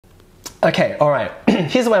Okay, all right.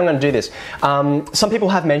 Here's the way I'm going to do this. Some people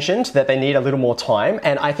have mentioned that they need a little more time,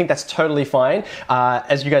 and I think that's totally fine.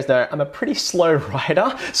 As you guys know, I'm a pretty slow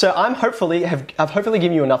writer, so I've hopefully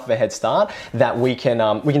given you enough of a head start that we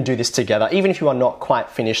can do this together, even if you are not quite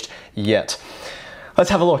finished yet.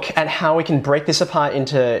 Let's have a look at how we can break this apart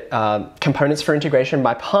into components for integration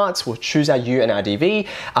by parts. We'll choose our U and our dv,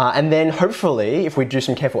 and then hopefully, if we do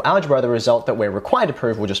some careful algebra, the result that we're required to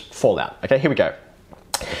prove will just fall out. Okay, here we go.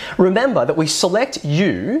 Remember that we select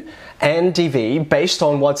U and dv based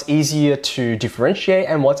on what's easier to differentiate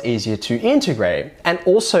and what's easier to integrate. And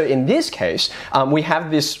also in this case, we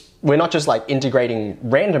have this. We're not just like integrating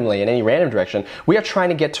randomly in any random direction. We are trying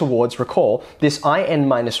to get towards, recall, this in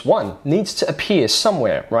minus 1 needs to appear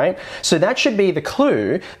somewhere, right? So that should be the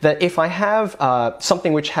clue that if I have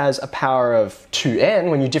something which has a power of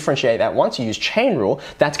 2n, when you differentiate that once, you use chain rule,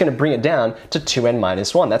 that's going to bring it down to 2n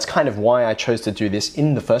minus 1. That's kind of why I chose to do this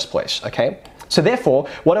in the first place, okay? So therefore,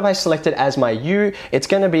 what have I selected as my u? It's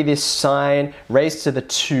going to be this sine raised to the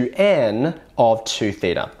 2n of 2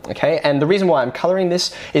 theta, okay? And the reason why I'm coloring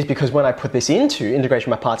this is because when I put this into integration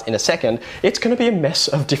by parts in a second, it's going to be a mess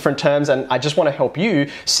of different terms, and I just want to help you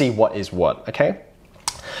see what is what, okay?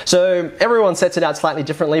 So everyone sets it out slightly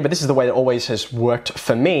differently, but this is the way that always has worked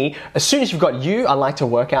for me. As soon as you've got u, I like to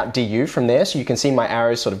work out du from there, so you can see my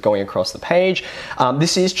arrows sort of going across the page.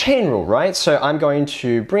 This is chain rule, right? So I'm going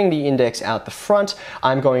to bring the index out the front.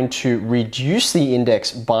 I'm going to reduce the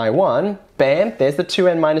index by 1. Bam, there's the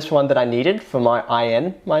 2n minus 1 that I needed for my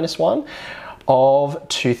in minus 1 of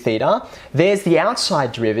 2 theta. There's the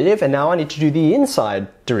outside derivative, and now I need to do the inside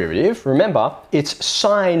derivative. Remember, it's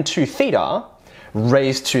sine 2 theta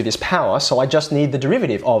raised to this power, so I just need the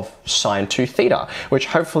derivative of sine 2 theta, which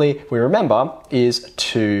hopefully we remember is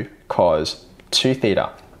 2 cos 2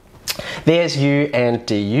 theta. There's u and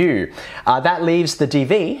du. That leaves the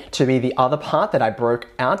dv to be the other part that I broke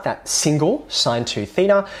out, that single sine 2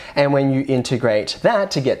 theta, and when you integrate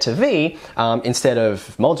that to get to v, instead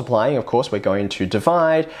of multiplying, of course, we're going to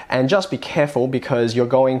divide, and just be careful because you're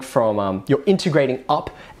going from, you're integrating up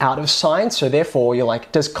out of sine, so therefore you're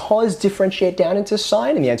like, does cos differentiate down into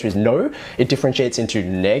sine? And the answer is no, it differentiates into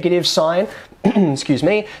negative sine. Excuse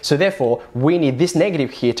me. So therefore, we need this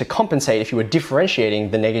negative here to compensate. If you were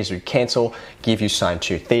differentiating, the negatives would cancel, give you sine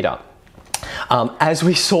 2 theta. As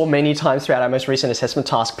we saw many times throughout our most recent assessment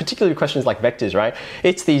task, particularly questions like vectors, right?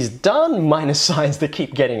 It's these darn minus signs that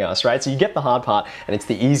keep getting us, right? So you get the hard part, and it's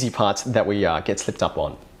the easy parts that we get slipped up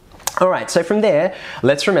on. All right, so from there,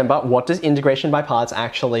 let's remember, what does integration by parts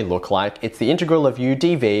actually look like? It's the integral of u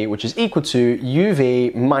dv, which is equal to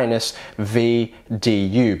uv minus v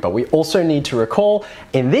du. But we also need to recall,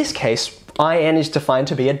 in this case, in is defined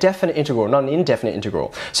to be a definite integral, not an indefinite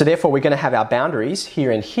integral. So therefore, we're going to have our boundaries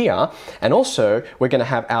here and here, and also we're going to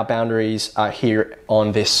have our boundaries here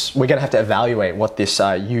on this. We're going to have to evaluate what this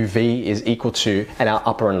uv is equal to at our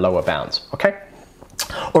upper and lower bounds, okay?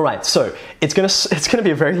 All right, so it's gonna be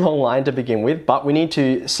a very long line to begin with, but we need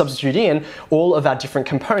to substitute in all of our different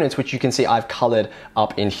components, which you can see I've colored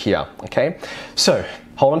up in here, okay? So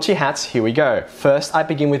hold on to your hats, here we go. First, I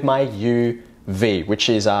begin with my UV, which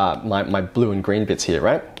is my blue and green bits here,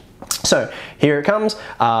 right? So here it comes,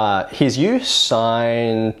 here's U,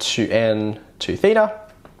 sine 2n 2 theta,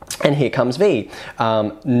 and here comes V,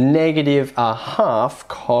 negative a half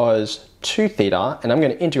cos 2 theta, and I'm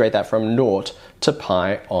going to integrate that from 0 to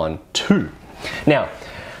pi on 2. Now,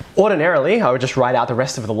 ordinarily, I would just write out the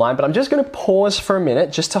rest of the line, but I'm just going to pause for a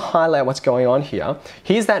minute just to highlight what's going on here.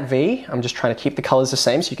 Here's that V. I'm just trying to keep the colors the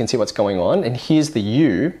same so you can see what's going on, and here's the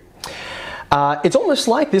U. It's almost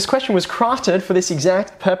like this question was crafted for this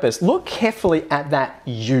exact purpose. Look carefully at that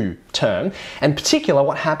U term, and in particular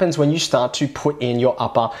what happens when you start to put in your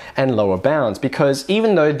upper and lower bounds, because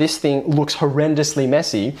even though this thing looks horrendously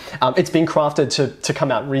messy, it's been crafted to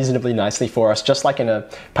come out reasonably nicely for us. Just like in a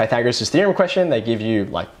Pythagoras' theorem question, they give you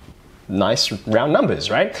like nice round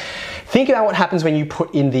numbers, right? Think about what happens when you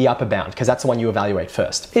put in the upper bound, because that's the one you evaluate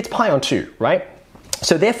first. It's pi on 2, right?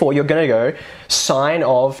 So therefore, you're going to go sine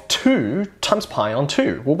of 2 times pi on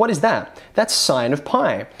 2. Well, what is that? That's sine of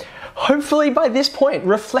pi. Hopefully by this point,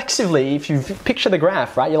 reflexively, if you picture the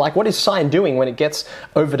graph, right, you're like, what is sine doing when it gets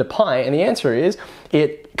over to pi? And the answer is,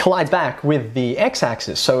 it collides back with the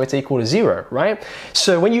x-axis, so it's equal to 0, right?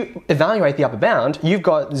 So when you evaluate the upper bound, you've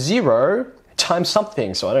got 0 times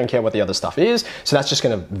something, so I don't care what the other stuff is, so that's just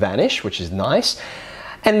going to vanish, which is nice.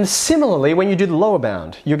 And similarly, when you do the lower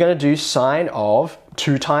bound, you're going to do sine of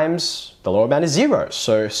 2 times the lower bound is 0,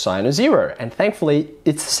 so sine of 0. And thankfully,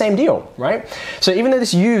 it's the same deal, right? So even though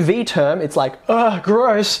this UV term, it's like,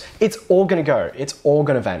 gross, it's all going to go. It's all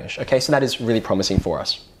going to vanish, okay? So that is really promising for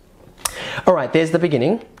us. All right, there's the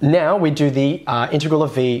beginning. Now we do the integral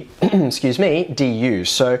of v, excuse me, du.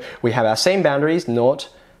 So we have our same boundaries, 0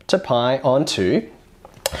 to pi on 2.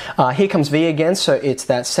 Here comes v again, so it's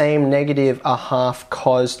that same negative a half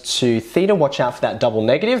cos 2 theta. Watch out for that double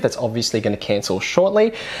negative. That's obviously going to cancel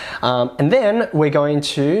shortly. And then we're going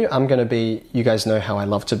to, you guys know how I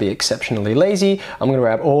love to be exceptionally lazy. I'm going to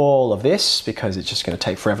grab all of this because it's just going to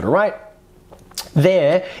take forever to write.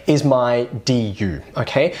 There is my du,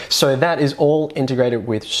 okay? So that is all integrated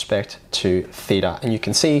with respect to theta. And you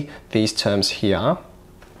can see these terms here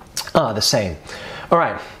are the same. All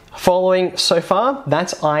right. Following so far,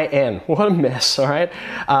 that's in. What a mess, all right?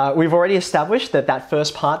 We've already established that that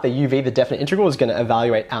first part, the uv, the definite integral, is going to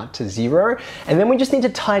evaluate out to 0. And then we just need to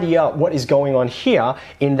tidy up what is going on here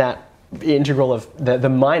in that integral of the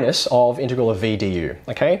minus of integral of v du,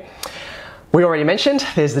 okay? We already mentioned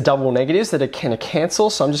there's the double negatives that are going to cancel,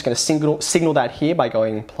 so I'm just going to signal that here by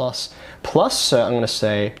going plus, plus. So I'm going to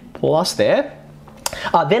say plus there.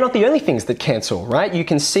 They're not the only things that cancel, right? You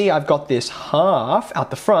can see I've got this half out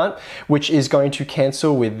the front, which is going to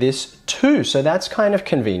cancel with this 2. So that's kind of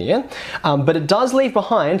convenient. But it does leave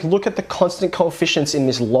behind, look at the constant coefficients in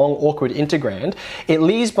this long, awkward integrand. It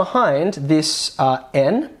leaves behind this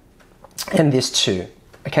n and this 2.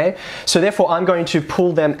 Okay, so therefore I'm going to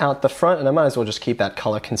pull them out the front, and I might as well just keep that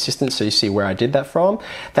color consistent so you see where I did that from.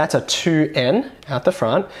 That's a 2n out the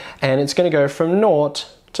front, and it's going to go from 0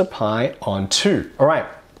 to pi on 2. All right,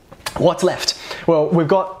 what's left? Well, we've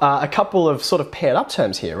got a couple of sort of paired up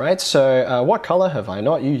terms here, right? So what color have I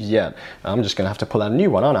not used yet? I'm just going to have to pull out a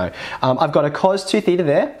new one, aren't I? I've got a cos 2 theta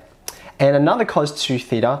there, and another cos 2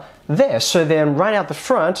 theta there. So then right out the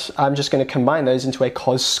front, I'm just going to combine those into a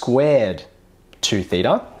cos squared 2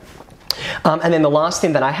 theta. And then the last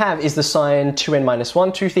thing that I have is the sine 2n minus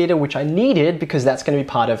 1 2 theta, which I needed because that's going to be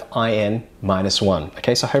part of in minus 1.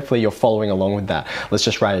 Okay, so hopefully you're following along with that. Let's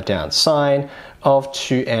just write it down. Sine of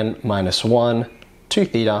 2n minus 1 2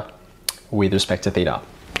 theta with respect to theta.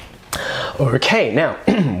 Okay, now,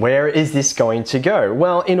 where is this going to go?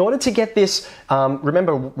 Well, in order to get this,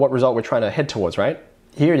 remember what result we're trying to head towards, right?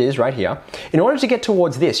 Here it is, right here. In order to get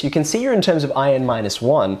towards this, you can see here in terms of in minus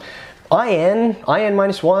 1, in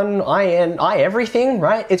minus 1, I everything,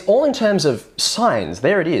 right? It's all in terms of signs.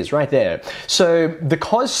 There it is, right there. So the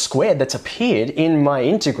cos squared that's appeared in my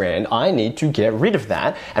integrand, I need to get rid of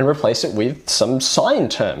that and replace it with some sine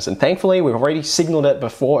terms. And thankfully, we've already signaled it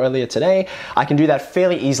before earlier today. I can do that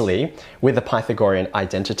fairly easily with the Pythagorean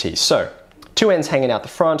identity. So 2n's hanging out the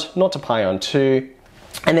front, 0 to pi on 2.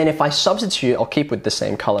 And then if I substitute, I'll keep with the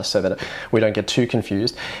same color so that we don't get too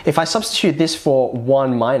confused. If I substitute this for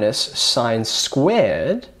 1 minus sine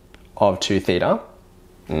squared of 2 theta,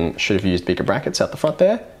 should have used bigger brackets out the front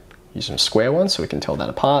there. Use some square ones so we can tell that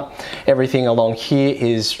apart. Everything along here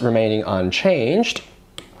is remaining unchanged.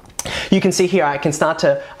 You can see here I can start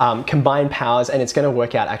to combine powers, and it's going to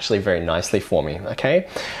work out actually very nicely for me, okay?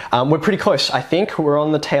 We're pretty close, I think. We're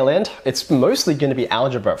on the tail end. It's mostly going to be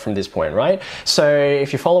algebra from this point, right? So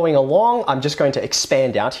if you're following along, I'm just going to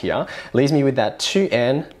expand out here. Leaves me with that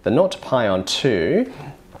 2n, the 0 to pi on 2.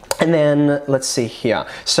 And then let's see here.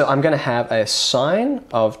 So I'm going to have a sine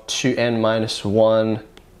of 2n minus 1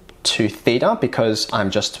 2 theta because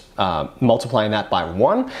I'm just multiplying that by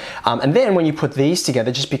 1. And then when you put these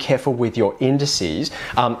together, just be careful with your indices.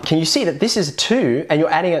 Can you see that this is 2 and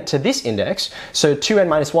you're adding it to this index? So 2n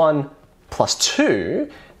minus 1 plus 2,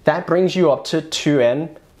 that brings you up to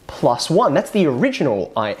 2n plus 1. That's the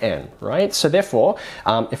original in, right? So therefore,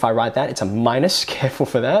 if I write that, it's a minus, careful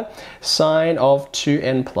for that. Sine of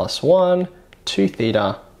 2n plus 1, 2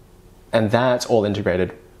 theta, and that's all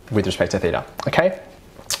integrated with respect to theta, okay?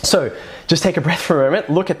 So just take a breath for a moment,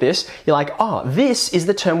 look at this. You're like, oh, this is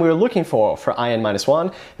the term we were looking for in minus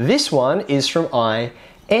 1. This one is from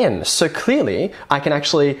in. So clearly, I can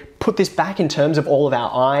actually put this back in terms of all of our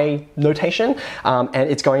I notation, and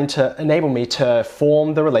it's going to enable me to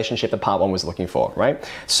form the relationship that part 1 was looking for, right?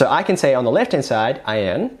 So I can say on the left-hand side,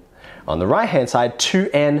 in. On the right-hand side,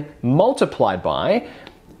 2n multiplied by.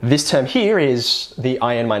 This term here is the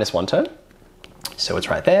in minus 1 term. So it's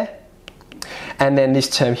right there. And then this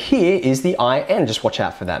term here is the in. Just watch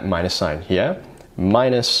out for that minus sign here.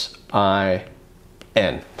 Minus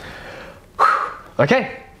in.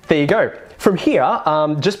 Okay, there you go. From here,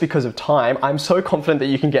 just because of time, I'm so confident that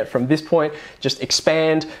you can get from this point, just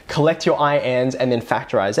expand, collect your in's, and then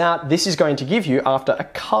factorize out. This is going to give you, after a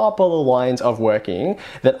couple of lines of working,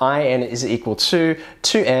 that in is equal to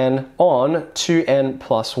 2n on 2n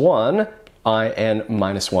plus 1 in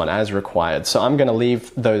minus 1 as required. So I'm going to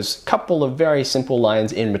leave those couple of very simple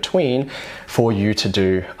lines in between for you to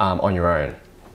do on your own.